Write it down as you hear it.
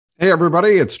Hey,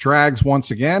 everybody, it's Trags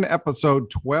once again. Episode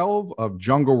 12 of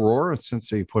JungleRoar, a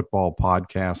Cincy football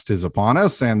podcast, is upon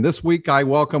us. And this week, I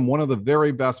welcome one of the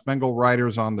very best Bengal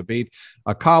writers on the beat,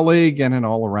 a colleague and an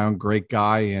all-around great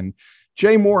guy, and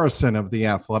Jay Morrison of The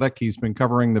Athletic. He's been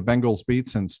covering the Bengals beat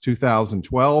since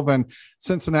 2012 and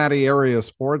Cincinnati area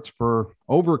sports for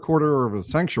over a quarter of a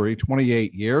century,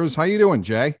 28 years. How you doing,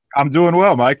 Jay? I'm doing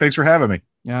well, Mike. Thanks for having me.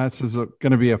 Yeah, this is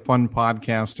going to be a fun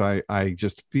podcast. I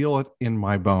just feel it in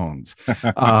my bones.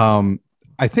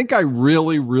 I think I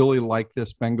really, really like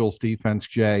this Bengals defense,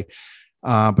 Jay.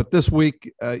 But this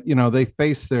week, they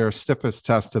face their stiffest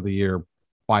test of the year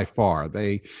by far.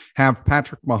 They have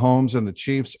Patrick Mahomes and the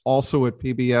Chiefs also at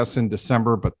PBS in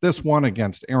December, but this one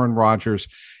against Aaron Rodgers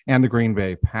and the Green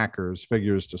Bay Packers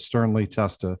figures to sternly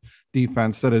test a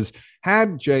defense that has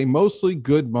had, Jay, mostly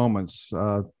good moments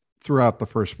throughout the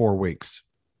first 4 weeks.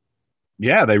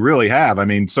 Yeah, they really have. I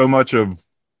mean, so much of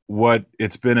what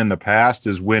it's been in the past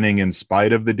is winning in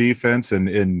spite of the defense.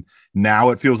 And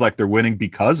now it feels like they're winning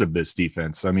because of this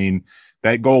defense. I mean,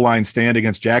 that goal line stand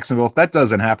against Jacksonville, if that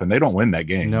doesn't happen, they don't win that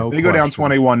game. No if they go down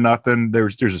 21-0,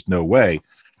 there's just no way.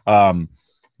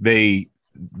 The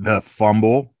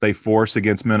fumble they force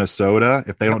against Minnesota,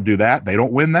 if they don't do that, they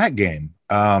don't win that game.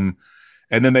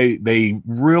 And then they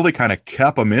really kind of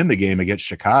kept them in the game against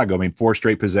Chicago. I mean, 4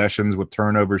 straight possessions with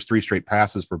turnovers, 3 straight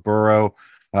passes for Burrow.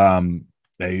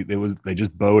 They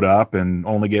just bowed up and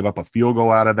only gave up a field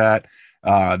goal out of that.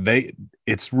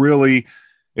 It's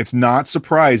not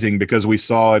surprising because we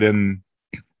saw it in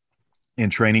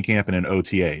training camp and in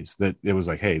OTAs that it was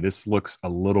like, hey, this looks a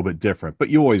little bit different. But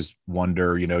you always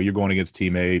wonder, you're going against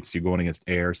teammates, you're going against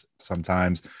air.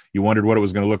 Sometimes you wondered what it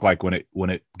was going to look like when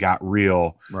it got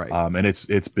real. Right. And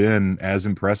it's been as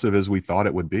impressive as we thought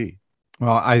it would be.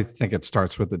 Well, I think it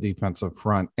starts with the defensive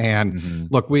front.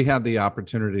 And look, we had the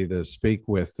opportunity to speak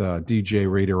with DJ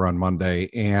Reader on Monday,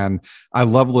 and I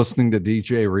love listening to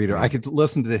DJ Reader. I could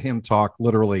listen to him talk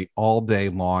literally all day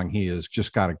long. He has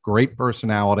just got a great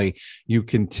personality. You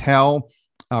can tell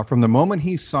from the moment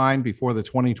he signed before the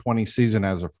 2020 season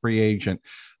as a free agent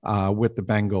with the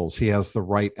Bengals, he has the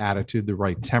right attitude, the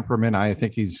right temperament. I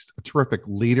think he's a terrific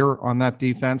leader on that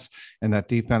defense and that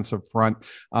defensive front.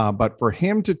 But for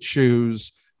him to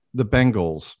choose the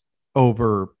Bengals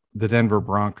over the Denver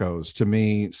Broncos, to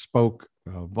me, spoke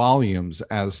volumes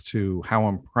as to how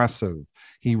impressive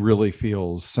he really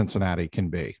feels Cincinnati can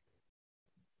be.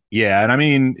 Yeah, and I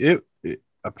mean,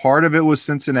 a part of it was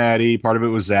Cincinnati, part of it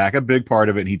was Zach. A big part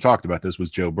of it, and he talked about this,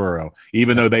 was Joe Burrow.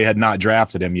 Even though they had not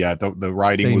drafted him yet, the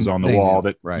writing was on the wall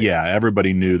that, yeah,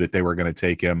 everybody knew that they were going to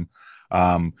take him.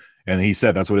 And he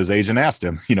said that's what his agent asked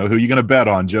him. Who are you going to bet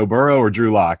on, Joe Burrow or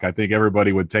Drew Lock? I think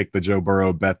everybody would take the Joe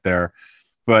Burrow bet there.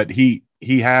 But he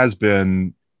has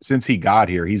been, since he got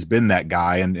here, he's been that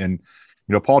guy. And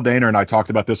Paul Dehner and I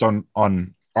talked about this on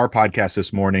our podcast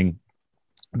this morning,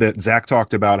 that Zach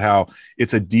talked about how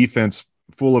it's a defense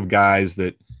full of guys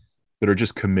that are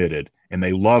just committed and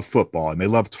they love football and they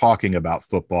love talking about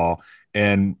football.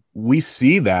 And we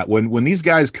see that when these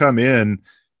guys come in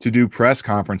to do press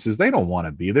conferences, they don't want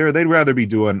to be there. They'd rather be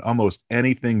doing almost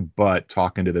anything but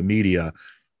talking to the media.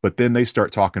 But then they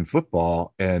start talking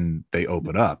football and they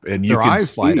open up and their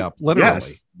eyes light up, literally.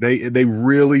 Yes, they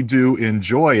really do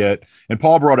enjoy it. And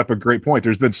Paul brought up a great point.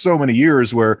 There's been so many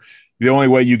years where the only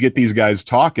way you get these guys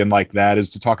talking like that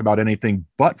is to talk about anything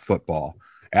but football.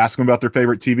 Ask them about their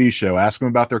favorite TV show. Ask them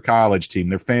about their college team,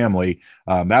 their family.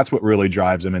 That's what really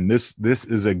drives them. And this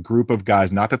is a group of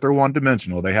guys, not that they're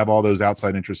one-dimensional. They have all those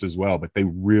outside interests as well, but they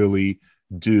really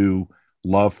do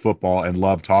love football and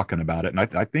love talking about it. And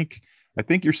I think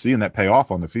you're seeing that pay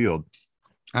off on the field.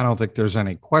 I don't think there's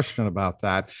any question about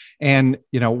that. And,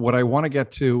 what I want to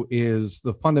get to is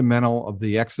the fundamental of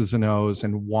the X's and O's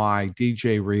and why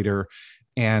DJ Reader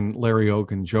and Larry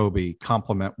Ogunjobi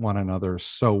complement one another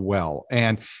so well.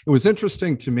 And it was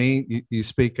interesting to me, you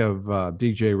speak of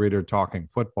DJ Reader talking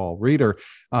football. Reader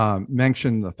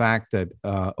mentioned the fact that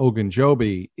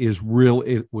Ogunjobi is real.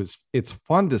 It's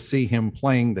fun to see him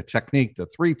playing the technique, the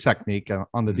 3 technique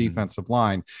on the defensive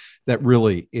line that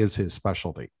really is his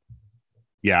specialty.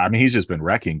 Yeah, I mean, he's just been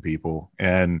wrecking people.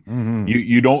 And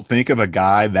you don't think of a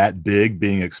guy that big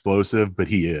being explosive, but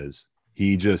he is.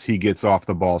 He gets off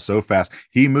the ball so fast.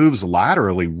 He moves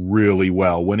laterally really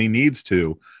well when he needs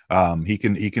to. He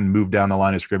can move down the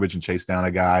line of scrimmage and chase down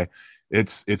a guy.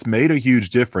 It's made a huge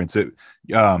difference.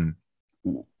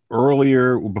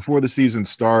 Earlier, before the season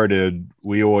started,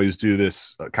 we always do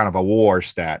this kind of a war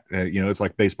stat. It's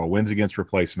like baseball, wins against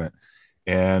replacement.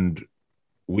 And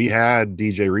we had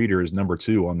DJ Reader as number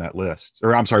 2 on that list.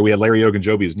 Or I'm sorry, we had Larry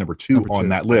Ogunjobi as number two on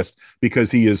that list because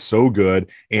he is so good.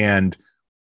 And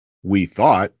we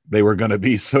thought they were going to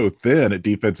be so thin at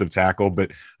defensive tackle.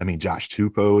 But I mean, Josh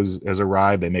Tupou has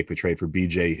arrived. They make the trade for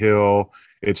BJ Hill.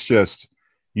 It's just,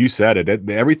 you said it.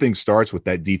 Everything starts with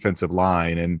that defensive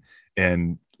line.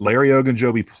 And Larry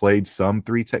Ogunjobi played some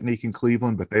 3 technique in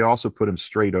Cleveland, but they also put him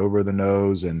straight over the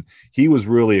nose. And he was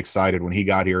really excited when he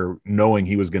got here, knowing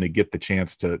he was going to get the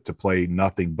chance to play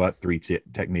nothing but 3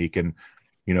 technique. And,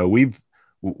 you know,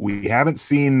 we haven't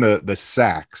seen the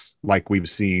sacks like we've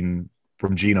seen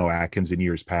from Geno Atkins in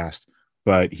years past,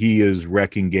 but he is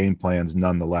wrecking game plans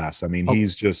nonetheless. I mean,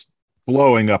 he's just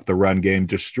blowing up the run game,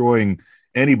 destroying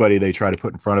anybody they try to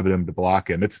put in front of him to block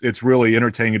him. It's really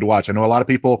entertaining to watch. I know a lot of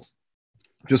people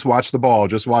just watch the ball,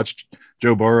 just watch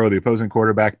Joe Burrow, the opposing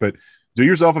quarterback, but do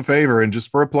yourself a favor and just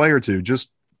for a play or two,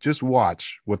 just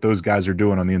watch what those guys are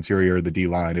doing on the interior of the D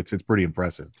line. It's pretty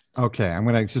impressive. Okay, I'm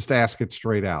going to just ask it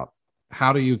straight out.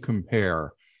 How do you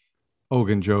compare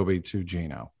Ogunjobi to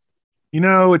Geno? You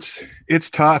know, it's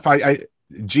tough.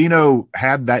 Geno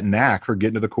had that knack for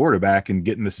getting to the quarterback and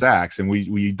getting the sacks, and we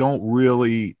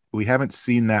haven't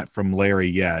seen that from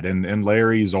Larry yet. And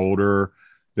Larry's older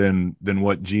than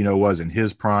what Geno was in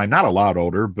his prime. Not a lot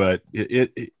older, but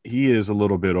he is a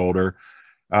little bit older.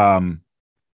 The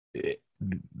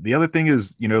other thing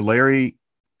is, you know, Larry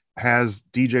has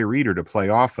DJ Reader to play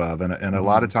off of, and a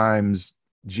lot of times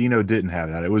Geno didn't have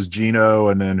that. It was Geno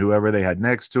and then whoever they had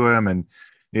next to him, and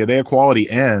yeah, they have quality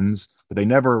ends, but they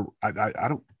never. I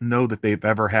don't know that they've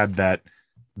ever had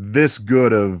this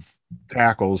good of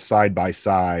tackles side by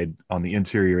side on the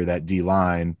interior of that D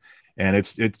line, and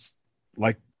it's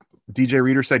like DJ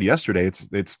Reader said yesterday.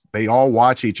 It's they all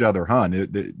watch each other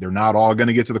hunt. They're not all going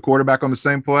to get to the quarterback on the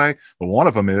same play, but one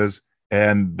of them is,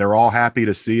 and they're all happy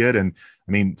to see it. And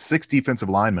I mean, 6 defensive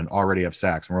linemen already have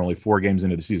sacks, and we're only 4 games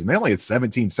into the season. They only had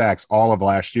 17 sacks all of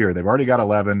last year. They've already got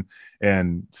 11,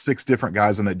 and 6 different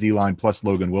guys on that D line plus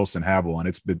Logan Wilson have one.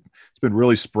 It's been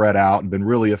really spread out and been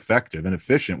really effective and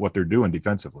efficient what they're doing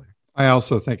defensively. I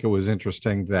also think it was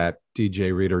interesting that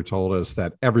DJ Reader told us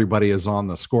that everybody is on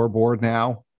the scoreboard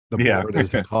now. The board,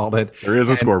 as they called it. There is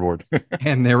a scoreboard.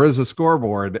 And there is a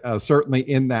scoreboard, certainly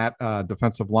in that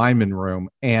defensive lineman room.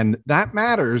 And that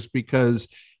matters because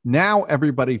now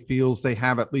everybody feels they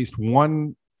have at least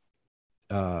one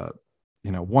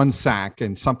sack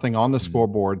and something on the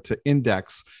scoreboard to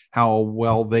index how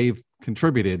well they've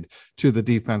contributed to the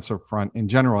defensive front in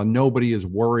general. And nobody is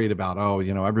worried about,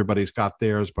 everybody's got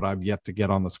theirs, but I've yet to get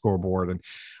on the scoreboard. And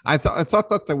I thought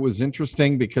that was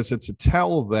interesting because it's a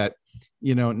tell that,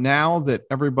 now that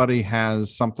everybody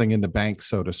has something in the bank,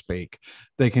 so to speak,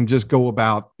 they can just go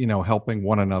about, helping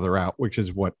one another out, which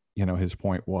is what, his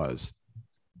point was.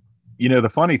 The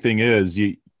funny thing is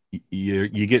you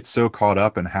get so caught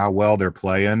up in how well they're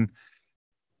playing,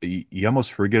 you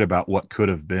almost forget about what could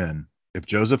have been. If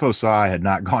Joseph Osai had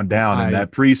not gone down in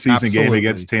that preseason game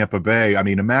against Tampa Bay, I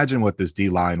mean, imagine what this D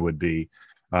line would be.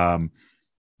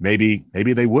 Maybe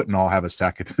they wouldn't all have a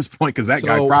sack at this point because that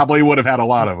guy probably would have had a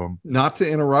lot of them. Not to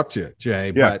interrupt you,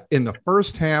 Jay, but in the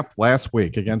first half last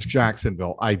week against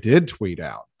Jacksonville, I did tweet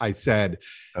out. I said,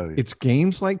 it's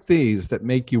games like these that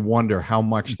make you wonder how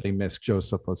much they miss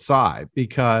Joseph Osai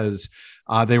because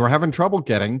they were having trouble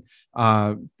getting,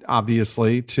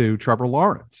 obviously, to Trevor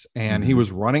Lawrence. And he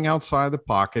was running outside the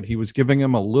pocket. He was giving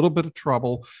him a little bit of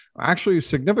trouble, actually a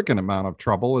significant amount of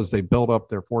trouble as they built up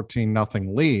their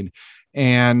 14-0 lead.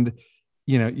 And,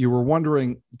 you were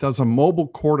wondering, does a mobile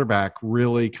quarterback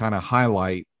really kind of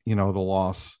highlight, the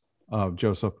loss of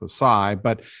Joseph Osai?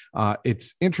 But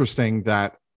it's interesting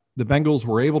that the Bengals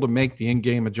were able to make the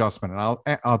in-game adjustment.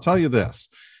 And I'll tell you this,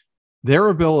 their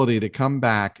ability to come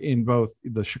back in both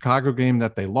the Chicago game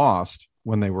that they lost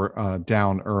when they were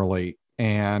down early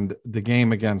and the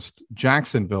game against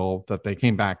Jacksonville that they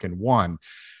came back and won,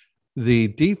 the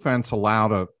defense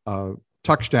allowed a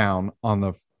touchdown on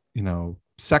the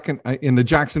second. In the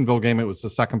Jacksonville game, it was the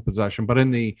second possession, but in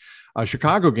the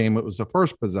Chicago game, it was the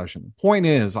first possession. The point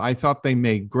is, I thought they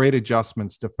made great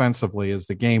adjustments defensively as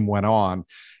the game went on,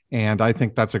 and I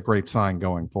think that's a great sign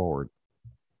going forward.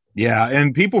 Yeah,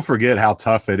 and people forget how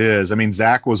tough it is. I mean,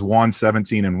 Zach was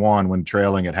 17-1 when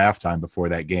trailing at halftime before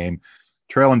that game,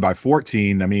 trailing by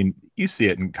 14. I mean, you see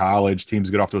it in college. Teams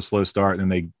get off to a slow start and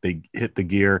then they hit the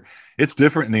gear. It's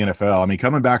different in the NFL. I mean,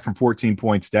 coming back from 14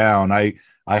 points down, I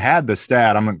had the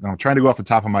stat. I'm trying to go off the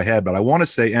top of my head, but I want to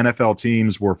say NFL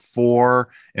teams were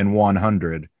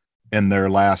 4-100 in their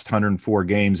last 104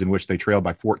 games in which they trailed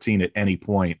by 14 at any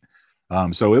point.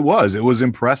 So it was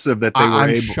impressive that they were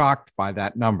I'm shocked by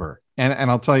that number.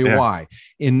 And I'll tell you why.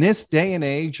 In this day and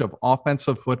age of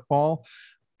offensive football,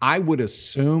 I would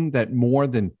assume that more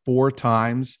than 4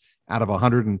 times out of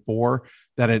 104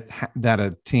 that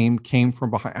a team came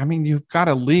from behind. I mean, you've got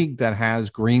a league that has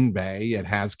Green Bay, it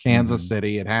has Kansas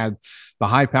City, it had the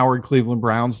high-powered Cleveland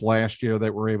Browns last year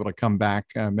that were able to come back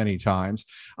many times.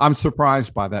 I'm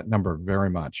surprised by that number very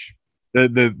much.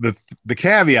 The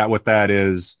caveat with that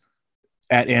is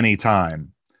at any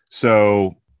time.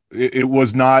 So it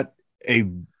was not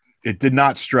it did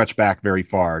not stretch back very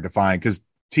far to find, because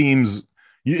teams,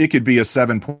 it could be a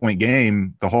 7-point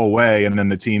game the whole way, and then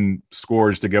the team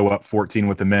scores to go up 14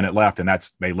 with a minute left, and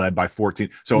they led by 14.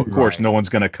 So of course, no one's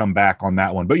going to come back on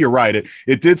that one. But you're right;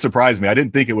 it did surprise me. I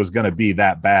didn't think it was going to be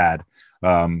that bad,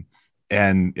 and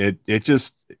it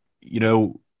just,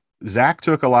 Zach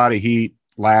took a lot of heat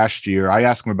last year. I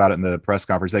asked him about it in the press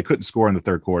conference. They couldn't score in the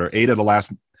third quarter. 8 of the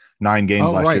last 9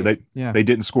 games last year, they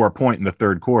didn't score a point in the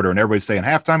third quarter, and everybody's saying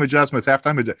halftime adjustments.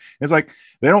 It's like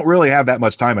they don't really have that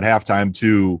much time at halftime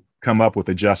to come up with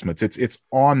adjustments. It's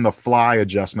on the fly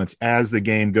adjustments as the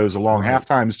game goes along. Right.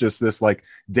 Halftime is just this like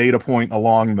data point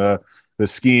along the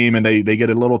scheme, and they get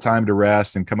a little time to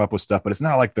rest and come up with stuff, but it's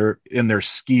not like they're in there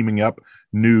scheming up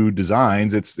new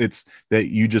designs. It's that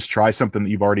you just try something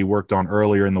that you've already worked on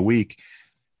earlier in the week.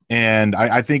 And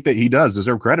I think that he does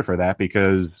deserve credit for that,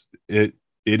 because it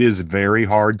is very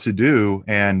hard to do.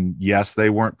 And yes, they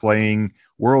weren't playing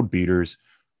world beaters,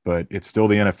 but it's still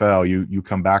the NFL. You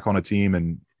come back on a team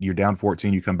and you're down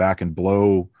 14, you come back and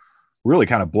really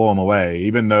kind of blow them away.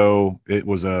 Even though it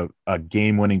was a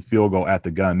game-winning field goal at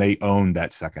the gun, they owned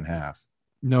that second half.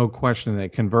 No question. They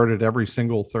converted every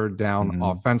single third down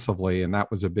offensively, and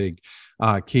that was a big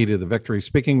key to the victory.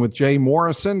 Speaking with Jay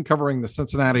Morrison, covering the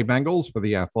Cincinnati Bengals for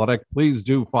The Athletic. Please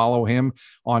do follow him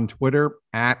on Twitter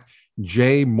at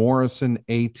J Morrison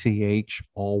ATH,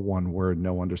 all one word,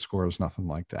 no underscores, nothing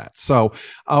like that. So,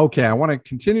 okay, I want to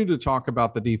continue to talk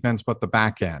about the defense, but the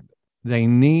back end. They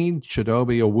need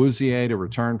Chidobe Awuzie to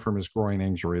return from his groin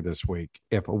injury this week.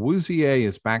 If Awuzie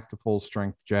is back to full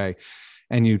strength, Jay,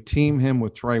 and you team him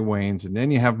with Trey Waynes, and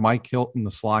then you have Mike Hilton,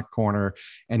 the slot corner,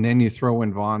 and then you throw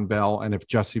in Von Bell, and if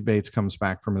Jesse Bates comes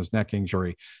back from his neck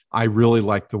injury, I really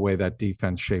like the way that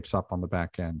defense shapes up on the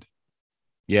back end.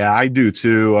 Yeah, I do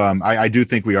too. I do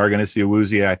think we are going to see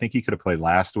Awuzie. I think he could have played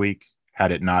last week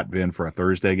had it not been for a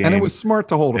Thursday game. And it was smart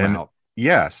to hold him out.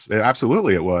 Yes,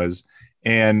 absolutely it was.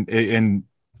 And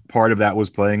part of that was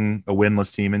playing a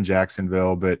winless team in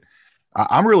Jacksonville. But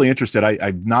I'm really interested.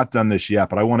 I've not done this yet,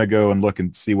 but I want to go and look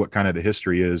and see what kind of the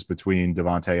history is between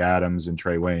Devontae Adams and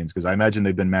Trey Waynes, because I imagine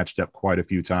they've been matched up quite a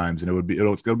few times, and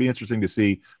it's going to be interesting to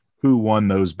see who won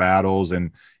those battles,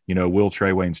 and will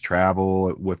Trey Waynes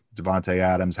travel with Devontae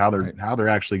Adams, how they're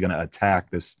actually going to attack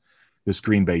this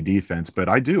Green Bay defense. But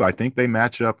I think they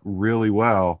match up really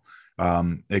well.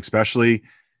 Especially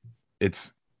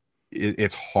it's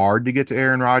hard to get to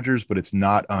Aaron Rodgers, but it's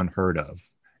not unheard of.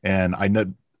 And I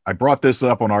know I brought this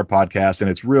up on our podcast, and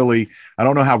it's really, I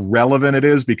don't know how relevant it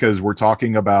is, because we're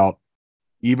talking about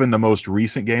even the most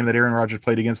recent game that Aaron Rodgers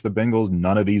played against the Bengals.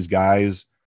 None of these guys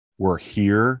were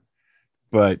here,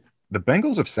 but the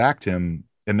Bengals have sacked him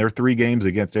in their 3 games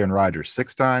against Aaron Rodgers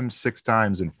 6 times,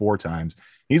 and 4 times.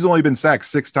 He's only been sacked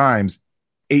 6 times,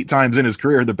 8 times in his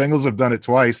career. The Bengals have done it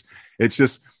twice. It's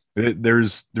just,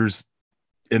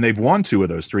 and they've won 2 of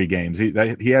those 3 games.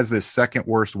 He has this second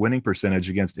worst winning percentage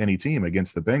against any team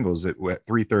against the Bengals at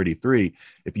 .333.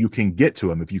 If you can get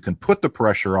to him, if you can put the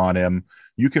pressure on him,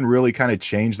 you can really kind of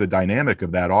change the dynamic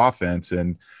of that offense.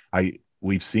 And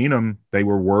we've seen them. They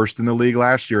were worst in the league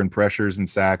last year in pressures and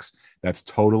sacks. That's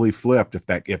totally flipped.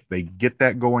 If they get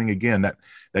that going again, that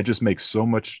just makes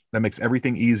that makes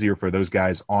everything easier for those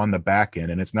guys on the back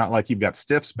end. And it's not like you've got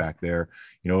stiffs back there.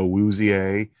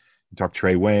 Awuzie, you talk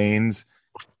Trey Waynes.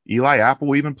 Eli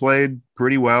Apple even played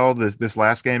pretty well this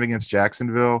last game against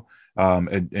Jacksonville,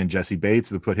 and Jesse Bates,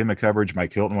 to put him in coverage.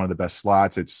 Mike Hilton, one of the best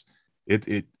slots.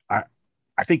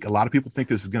 I think a lot of people think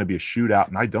this is going to be a shootout,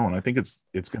 and I don't. I think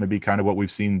it's going to be kind of what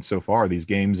we've seen so far. These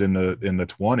games in the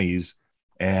 20s,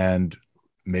 and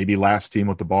maybe last team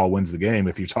with the ball wins the game.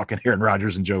 If you're talking Aaron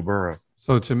Rodgers and Joe Burrow.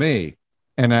 So to me,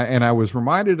 and I was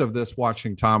reminded of this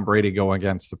watching Tom Brady go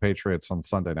against the Patriots on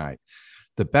Sunday night.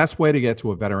 The best way to get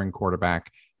to a veteran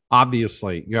quarterback,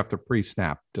 obviously, you have to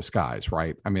pre-snap disguise,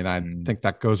 right? I mean, I think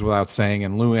that goes without saying,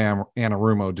 and Lou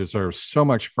Anarumo deserves so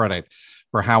much credit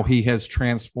for how he has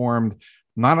transformed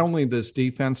not only this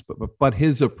defense, but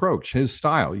his approach, his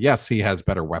style. Yes, he has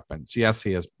better weapons. Yes,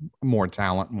 he has more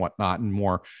talent and whatnot, and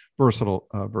more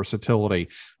versatility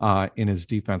in his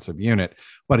defensive unit.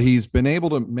 But he's been able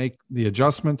to make the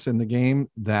adjustments in the game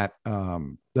that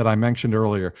I mentioned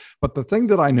earlier. But the thing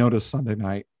that I noticed Sunday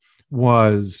night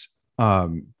was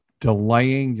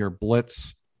delaying your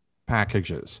blitz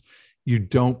packages. You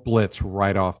don't blitz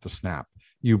right off the snap.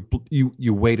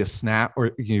 you wait a snap,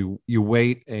 or you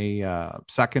wait a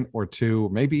second or two,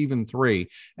 maybe even three,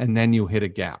 and then you hit a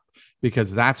gap,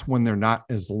 because that's when they're not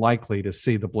as likely to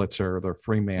see the blitzer or the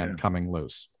free man coming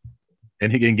loose.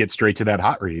 And he can get straight to that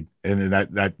hot read. And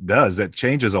that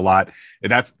changes a lot.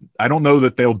 And I don't know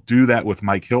that they'll do that with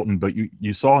Mike Hilton, but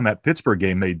you saw in that Pittsburgh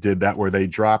game, they did that where they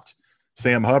dropped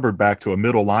Sam Hubbard back to a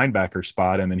middle linebacker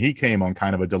spot, and then he came on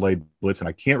kind of a delayed blitz. And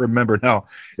I can't remember now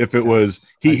if it was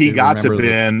he got to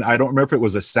Ben. I don't remember if it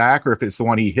was a sack or if it's the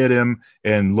one he hit him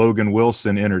and Logan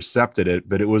Wilson intercepted it,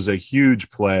 but it was a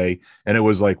huge play. And it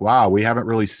was like, wow, we haven't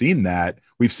really seen that.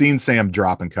 We've seen Sam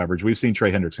drop in coverage. We've seen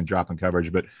Trey Hendrickson drop in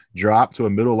coverage, but drop to a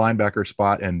middle linebacker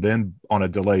spot and then on a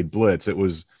delayed blitz,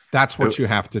 that's what you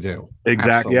have to do.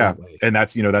 Exactly. Yeah. And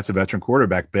that's a veteran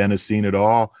quarterback. Ben has seen it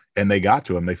all, and they got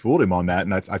to him. They fooled him on that.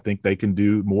 And I think they can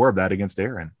do more of that against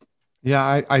Aaron.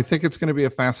 Yeah. I think it's going to be a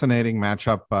fascinating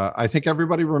matchup. I think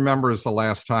everybody remembers the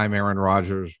last time Aaron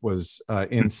Rodgers was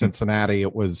in Cincinnati.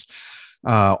 It was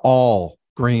all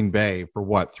Green Bay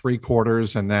for 3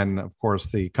 quarters. And then of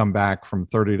course the comeback from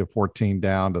 30-14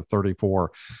 down to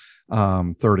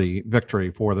 34-30 victory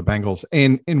for the Bengals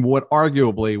in what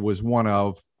arguably was one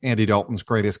of Andy Dalton's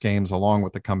greatest games, along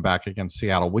with the comeback against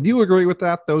Seattle. Would you agree with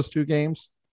that, those 2 games?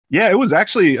 Yeah, it was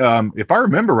actually, if I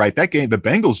remember right, that game, the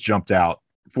Bengals jumped out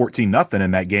 14-0 in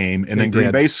that game, and then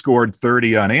Green Bay scored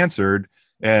 30 unanswered,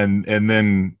 and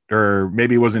then, or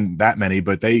maybe it wasn't that many,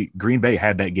 but Green Bay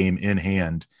had that game in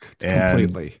hand.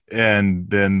 Completely. And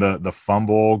then the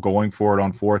fumble going for it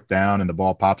on 4th down, and the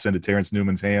ball pops into Terrence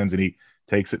Newman's hands, and he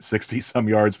takes it 60-some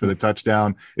yards for the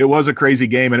touchdown. It was a crazy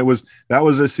game, and that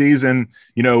was a season.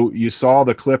 You saw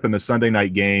the clip in the Sunday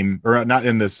night game, or not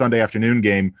in the Sunday afternoon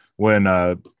game, when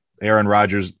Aaron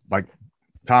Rodgers, like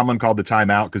Tomlin called the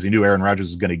timeout because he knew Aaron Rodgers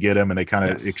was going to get him, and they kind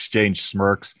of exchanged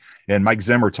smirks. And Mike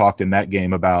Zimmer talked in that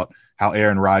game about how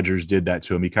Aaron Rodgers did that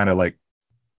to him. He kind of like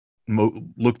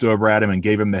looked over at him and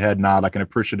gave him the head nod, like an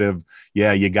appreciative,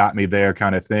 yeah, you got me there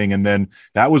kind of thing. And then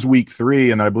that was week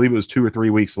 3. And I believe it was 2 or 3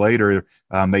 weeks later,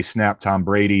 they snapped Tom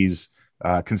Brady's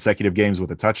consecutive games with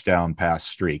a touchdown pass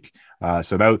streak.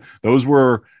 So those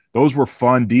were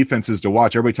fun defenses to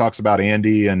watch. Everybody talks about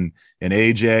Andy and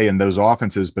AJ and those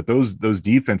offenses, but those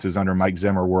defenses under Mike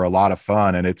Zimmer were a lot of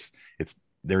fun. And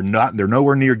they're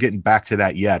nowhere near getting back to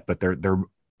that yet, but they're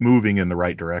moving in the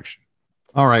right direction.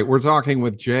 All right, we're talking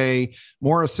with Jay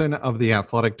Morrison of The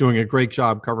Athletic, doing a great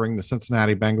job covering the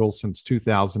Cincinnati Bengals since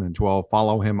 2012.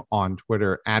 Follow him on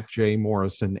Twitter at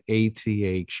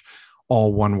 @JMorrisonATH,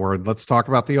 all one word. Let's talk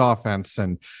about the offense.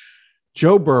 And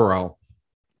Joe Burrow,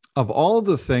 of all of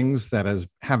the things that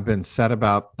have been said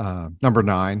about number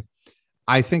 9,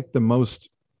 I think the most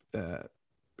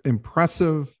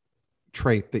impressive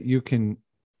trait that you can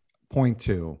point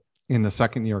to in the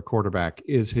second-year quarterback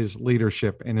is his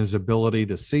leadership and his ability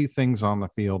to see things on the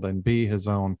field and be his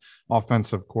own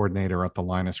offensive coordinator at the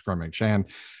line of scrimmage. And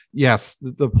yes,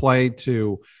 the play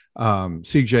to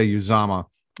CJ Uzomah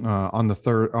on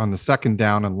the second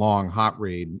down and long hot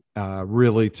read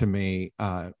really, to me,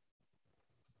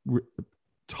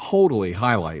 totally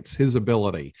highlights his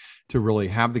ability to really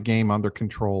have the game under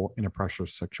control in a pressure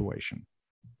situation.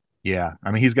 Yeah,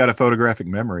 I mean, he's got a photographic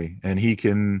memory, and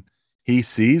he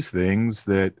sees things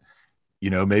that,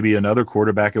 maybe another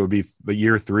quarterback, it would be the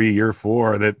year 3, year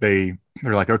 4 that they're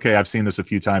like, okay, I've seen this a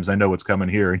few times. I know what's coming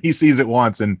here. And he sees it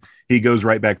once and he goes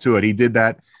right back to it. He did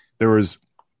that.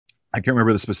 I can't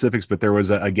remember the specifics, but there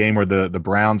was a game where the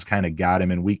Browns kind of got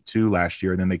him in week 2 last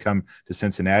year. And then they come to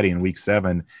Cincinnati in week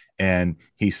 7 and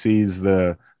he sees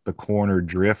the corner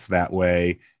drift that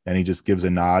way. And he just gives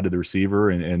a nod to the receiver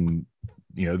and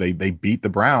they beat the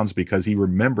Browns because he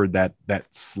remembered that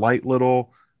slight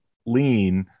little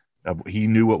lean. He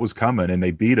knew what was coming, and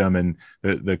they beat him. And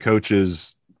the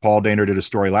coaches, Paul Dehner did a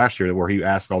story last year where he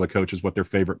asked all the coaches what their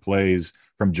favorite plays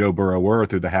from Joe Burrow were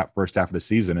through the first half of the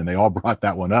season, and they all brought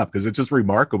that one up because it's just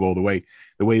remarkable the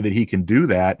way that he can do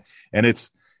that. And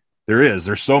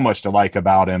there's so much to like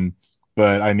about him.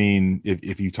 But I mean,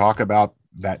 if you talk about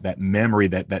that memory,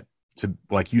 that to,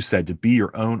 like you said, to be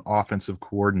your own offensive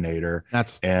coordinator,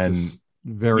 that's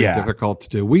very difficult to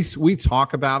do. We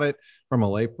talk about it from a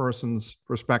layperson's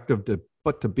perspective,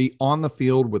 but to be on the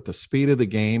field with the speed of the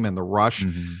game and the rush,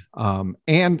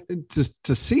 and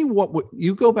to see what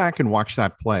you go back and watch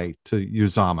that play to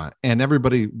Uzomah, and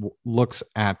everybody looks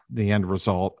at the end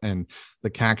result and the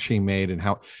catch he made, and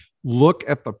look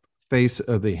at the face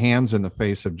of the hands in the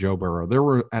face of Joe Burrow. There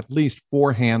were at least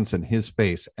 4 hands in his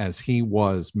face as he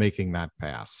was making that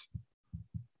pass.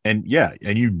 And you're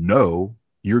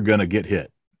going to get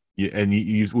hit.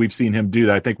 we've seen him do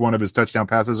that. I think one of his touchdown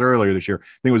passes earlier this year,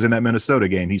 I think it was in that Minnesota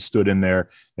game. He stood in there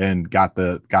and got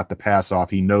the pass off.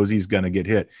 He knows he's going to get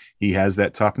hit. He has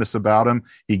that toughness about him.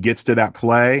 He gets to that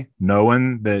play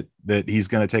knowing that he's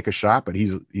going to take a shot, but he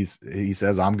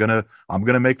says, I'm going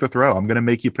to make the throw. I'm going to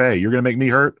make you pay. You're going to make me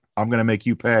hurt. I'm going to make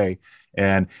you pay.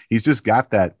 And he's just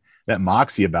got that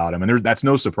moxie about him, and that's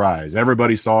no surprise.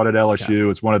 Everybody saw it at LSU. Yeah.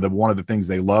 It's one of the things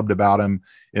they loved about him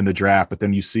in the draft. But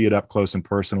then you see it up close and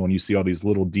personal, and you see all these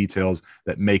little details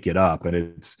that make it up, and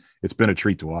it's been a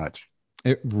treat to watch.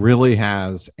 It really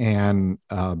has. And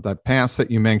that pass that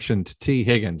you mentioned to T.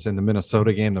 Higgins in the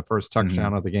Minnesota game, the first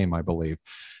touchdown of the game, I believe.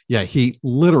 Yeah, he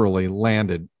literally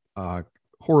landed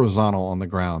horizontal on the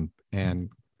ground, and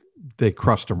they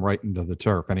crushed him right into the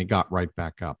turf, and he got right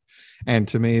back up. And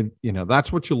to me,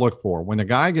 that's what you look for. When a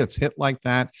guy gets hit like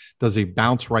that, does he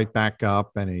bounce right back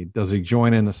up, and does he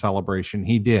join in the celebration?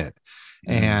 He did.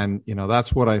 And,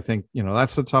 that's what I think,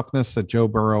 that's the toughness that Joe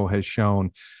Burrow has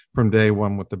shown from day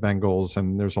one with the Bengals.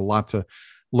 And there's a lot to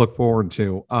look forward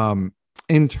to.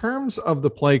 In terms of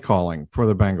the play calling for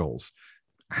the Bengals,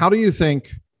 how do you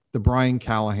think the Brian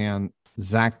Callahan,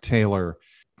 Zach Taylor,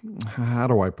 how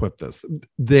do I put this?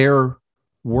 They're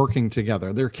working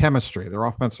together. Their chemistry, their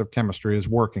offensive chemistry is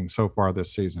working so far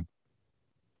this season.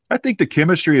 I think the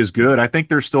chemistry is good. I think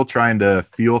they're still trying to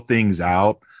feel things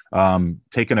out,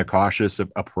 taking a cautious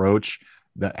approach.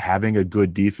 That having a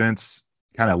good defense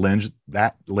kind of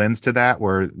lends to that,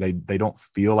 where they don't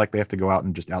feel like they have to go out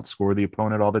and just outscore the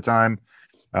opponent all the time.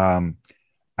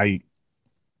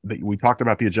 We talked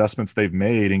about the adjustments they've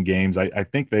made in games. I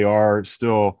think they are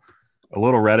still a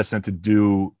little reticent to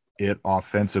do it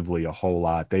offensively a whole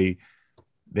lot. They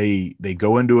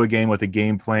go into a game with a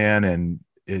game plan, and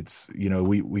it's,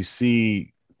 we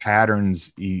see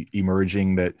patterns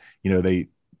emerging that,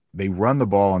 they run the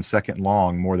ball on second and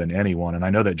long more than anyone. And I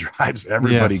know that drives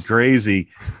everybody crazy.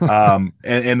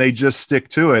 And they just stick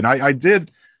to it. And I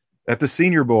did at the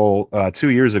Senior Bowl 2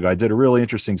 years ago, I did a really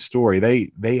interesting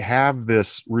story. They have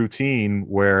this routine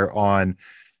where on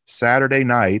Saturday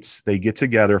nights they get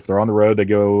together. If they're on the road, they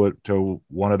go to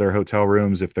one of their hotel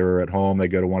rooms. If they're at home, they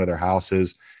go to one of their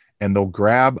houses, and they'll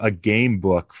grab a game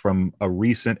book from a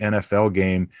recent NFL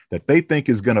game that they think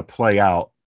is going to play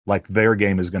out like their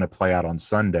game is going to play out on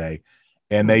Sunday.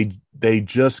 And they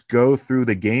just go through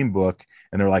the game book,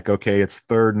 and they're like, okay, it's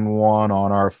 3rd and 1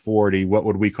 on our 40. What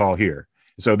would we call here?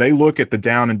 So they look at the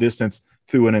down and distance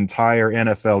through an entire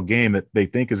NFL game that they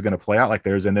think is going to play out like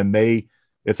theirs. And then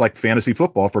it's like fantasy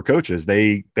football for coaches.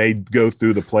 They go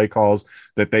through the play calls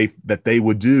that they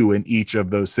would do in each of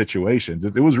those situations.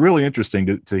 It was really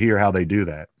interesting to hear how they do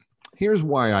that. Here's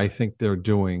why I think they're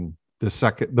doing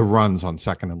the runs on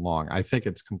second and long. I think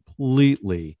it's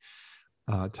completely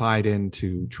tied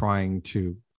into trying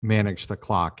to manage the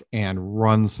clock and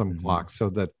run some clock so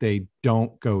that they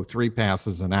don't go 3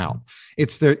 passes and out.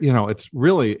 It's there, it's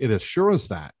really, it assures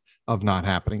that of not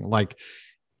happening. Like,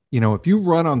 if you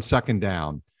run on second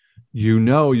down, you're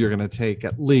going to take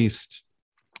at least,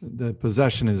 the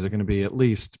possession is going to be at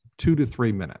least 2 to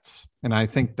 3 minutes. And I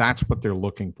think that's what they're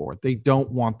looking for. They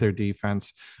don't want their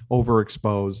defense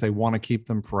overexposed. They want to keep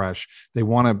them fresh. They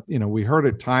want to, we heard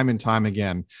it time and time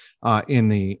again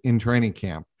in training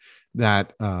camp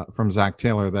that from Zach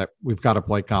Taylor, that we've got to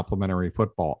play complementary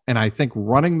football. And I think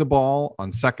running the ball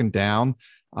on second down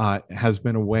has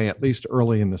been a way, at least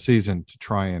early in the season, to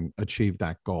try and achieve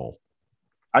that goal.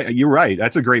 You're right.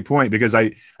 That's a great point, because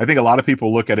I think a lot of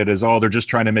people look at it as, they're just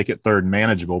trying to make it third and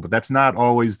manageable, but that's not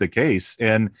always the case.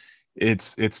 And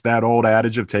it's that old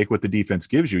adage of take what the defense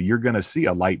gives you. You're going to see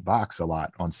a light box a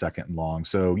lot on second and long.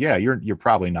 So yeah, you're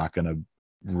probably not going to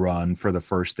run for the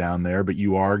first down there, but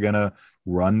you are going to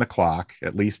run the clock,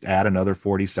 at least add another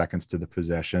 40 seconds to the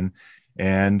possession.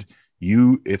 And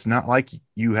it's not like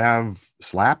you have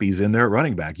slappies in there at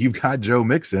running back. You've got Joe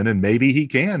Mixon, and maybe he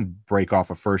can break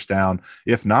off a first down.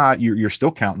 If not, you're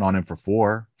still counting on him for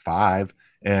 4, 5.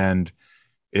 And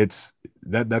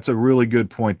that's a really good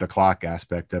point, the clock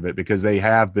aspect of it, because they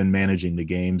have been managing the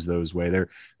games those way.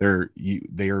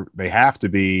 They have to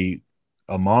be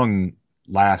among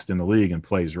last in the league in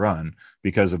plays run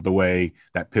because of the way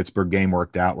that Pittsburgh game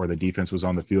worked out, where the defense was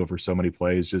on the field for so many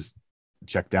plays, just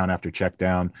check down after check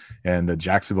down. And the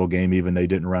Jacksonville game, even, they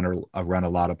didn't run a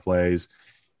lot of plays,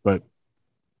 but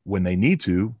when they need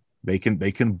to, they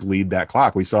can bleed that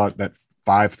clock. We saw that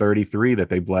 5:33 that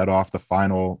they bled off the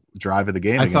final drive of the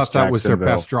game. I thought that was their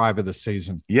best drive of the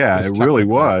season. Yeah, it really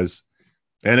was.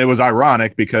 And it was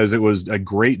ironic because it was a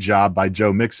great job by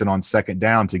Joe Mixon on second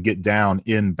down to get down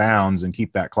in bounds and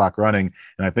keep that clock running.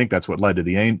 And I think that's what led to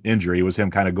the injury. It was him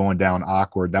kind of going down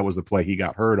awkward. That was the play he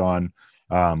got hurt on.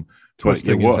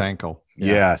 Twisting his ankle.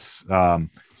 Yeah. Yes.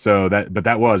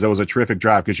 That was a terrific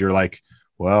drive, because you're like,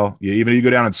 well, even if you go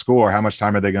down and score, how much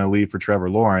time are they going to leave for Trevor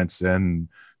Lawrence? And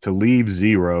to leave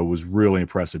 0 was really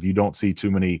impressive. You don't see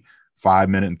too many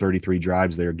 5-minute and 33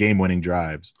 drives there, game-winning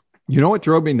drives. You know what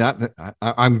drove me nuts?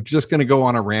 I'm just going to go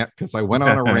on a rant, because I went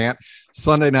on a rant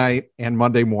Sunday night and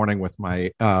Monday morning with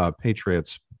my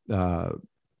Patriots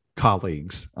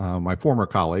colleagues, my former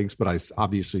colleagues, but I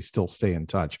obviously still stay in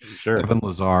touch. Sure. Evan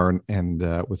Lazar and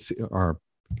with our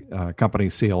company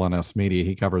CLNS Media,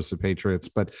 he covers the Patriots,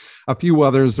 but a few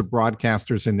others of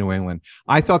broadcasters in New England.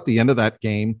 I thought the end of that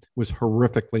game was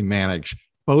horrifically managed,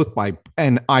 both by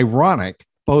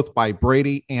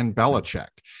Brady and Belichick.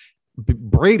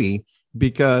 Brady,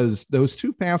 because those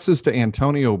 2 passes to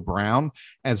Antonio Brown,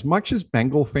 as much as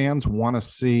Bengal fans want to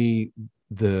see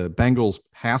the Bengals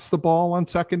pass the ball on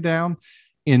second down,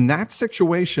 in that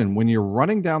situation, when you're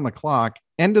running down the clock,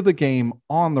 end of the game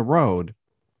on the road,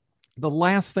 the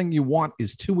last thing you want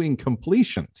is 2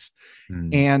 incompletions.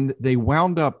 And they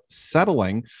wound up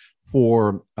settling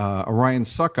for a Ryan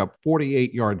Suckup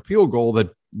 48-yard field goal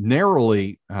that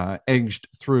narrowly edged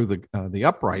through the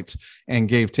uprights and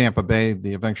gave Tampa Bay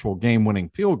the eventual game-winning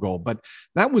field goal. But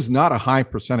that was not a high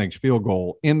percentage field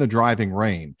goal in the driving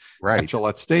rain at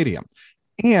Gillette Stadium.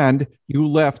 And you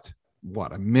left,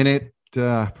 a minute,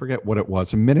 forget what it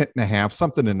was, a minute and a half,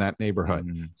 something in that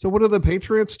neighborhood. So what do the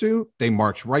Patriots do? They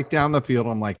march right down the field.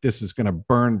 I'm like, this is going to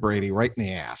burn Brady right in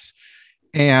the ass.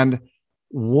 And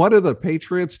what do the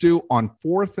Patriots do on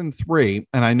 4th and 3?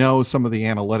 And I know some of the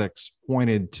analytics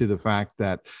pointed to the fact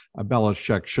that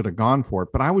Belichick should have gone for it,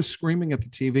 but I was screaming at the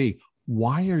TV,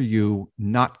 why are you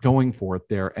not going for it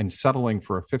there and settling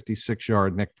for a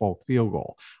 56-yard Nick Folk field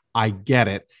goal? I get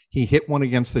it. He hit one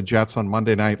against the Jets on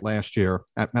Monday night last year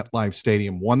at MetLife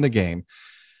Stadium, won the game,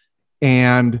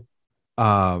 and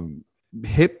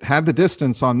had the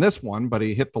distance on this one, but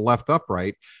he hit the left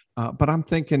upright. But I'm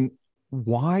thinking,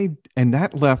 why? And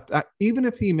that left, even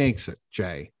if he makes it,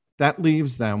 Jay, that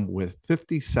leaves them with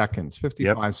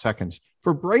 55 seconds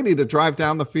for Brady to drive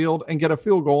down the field and get a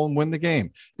field goal and win the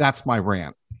game. That's my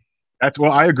rant.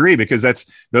 I agree, because that's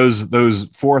those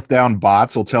 4th down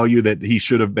bots will tell you that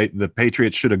the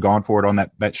Patriots should have gone for it on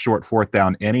that short 4th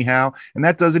down anyhow. And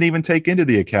that doesn't even take into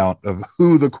the account of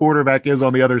who the quarterback is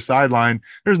on the other sideline.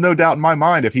 There's no doubt in my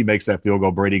mind, if he makes that field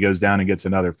goal, Brady goes down and gets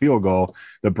another field goal.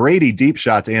 The Brady deep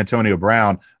shot to Antonio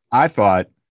Brown, I thought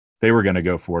they were going to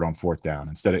go for it on 4th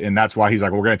down and that's why he's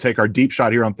like, we're going to take our deep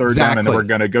shot here on 3rd down, and then we're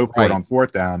going to go for it on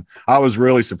 4th down. I was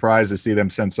really surprised to see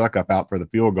them send Suckup out for the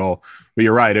field goal, but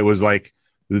you're right. It was like,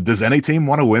 does any team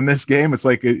want to win this game? It's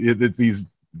like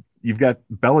you've got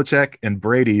Belichick and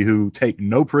Brady who take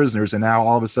no prisoners, and now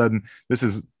all of a sudden this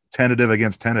is tentative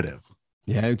against tentative.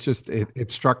 Yeah,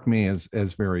 it struck me as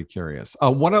very curious.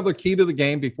 One other key to the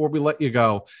game before we let you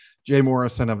go, Jay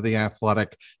Morrison of The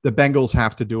Athletic, the Bengals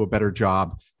have to do a better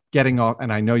job getting off,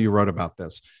 and I know you wrote about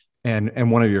this, and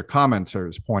one of your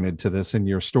commenters pointed to this in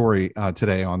your story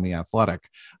today on The Athletic.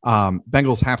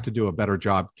 Bengals have to do a better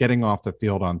job getting off the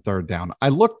field on 3rd down. I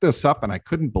looked this up and I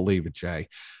couldn't believe it, Jay.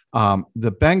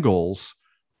 The Bengals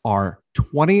are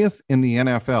 20th in the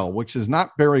NFL, which is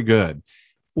not very good.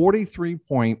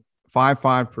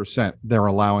 43.55% they're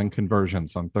allowing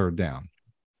conversions on 3rd down.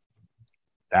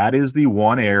 That is the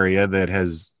one area that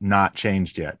has not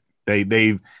changed yet.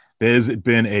 There's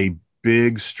been a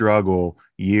big struggle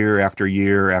year after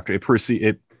year after. It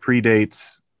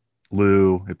predates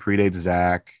Lou, it predates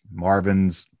Zach,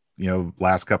 Marvin's,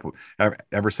 last couple,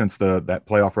 ever since that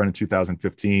playoff run in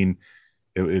 2015.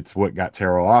 It's what got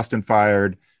Terrell Austin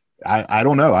fired. I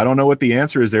don't know. I don't know what the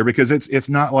answer is there, because it's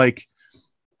not like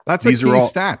that's a key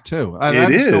stat too.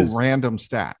 It is no random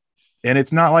stat, and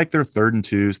it's not like they're 3rd and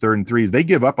 2s, 3rd and 3s. They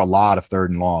give up a lot of 3rd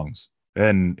and longs.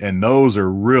 And those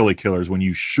are really killers when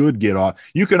you should get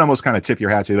off. You can almost kind of tip your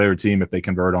hat to the other team if they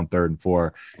convert on 3rd and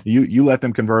 4. You let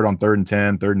them convert on 3rd and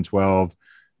 10, 3rd and 12.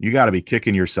 You got to be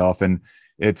kicking yourself. And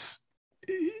it's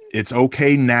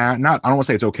okay now. I don't want to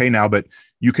say it's okay now, but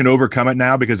you can overcome it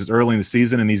now because it's early in the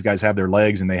season and these guys have their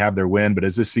legs and they have their win. But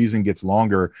as this season gets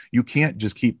longer, you can't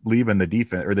just keep leaving the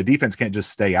defense, or the defense can't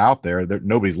just stay out there.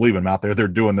 Nobody's leaving them out there. They're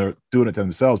doing it to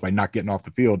themselves by not getting off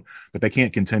the field, but they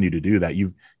can't continue to do that.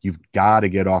 You've got to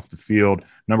get off the field.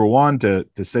 Number one, to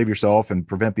save yourself and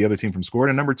prevent the other team from scoring.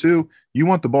 And number two, you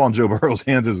want the ball in Joe Burrow's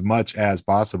hands as much as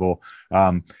possible.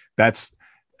 I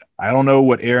don't know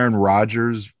what Aaron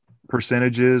Rodgers'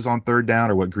 percentage is on 3rd down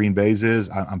or what Green Bay's is.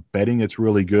 I'm betting it's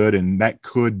really good, and that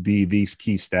could be the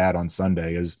key stat on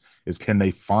Sunday is can they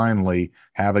finally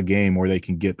have a game where they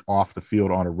can get off the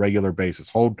field on a regular basis,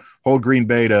 hold Green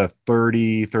Bay to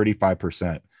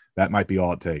 30-35%. that might be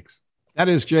all it takes. That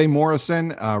is Jay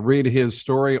Morrison. Read his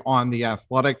story on The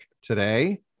Athletic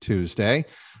today, Tuesday,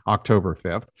 October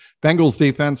 5th. Bengals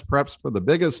defense preps for the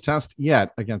biggest test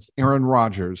yet against Aaron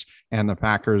Rodgers and the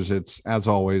Packers. It's, as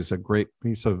always, a great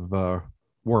piece of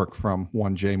work from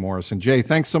one Jay Morrison. Jay,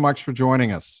 thanks so much for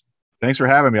joining us. Thanks for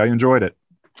having me. I enjoyed it.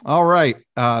 All right.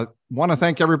 Want to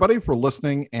thank everybody for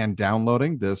listening and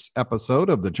downloading this episode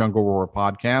of the JungleRoar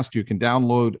podcast. You can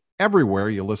download everywhere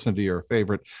you listen to your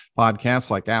favorite podcasts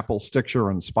like Apple,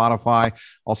 Stitcher, and Spotify.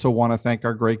 Also want to thank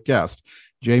our great guest,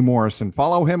 Jay Morrison.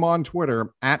 Follow him on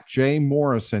Twitter at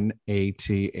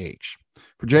JMorrisonATH.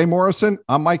 For Jay Morrison,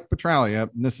 I'm Mike Petralia,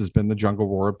 and this has been the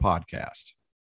JungleRoar podcast.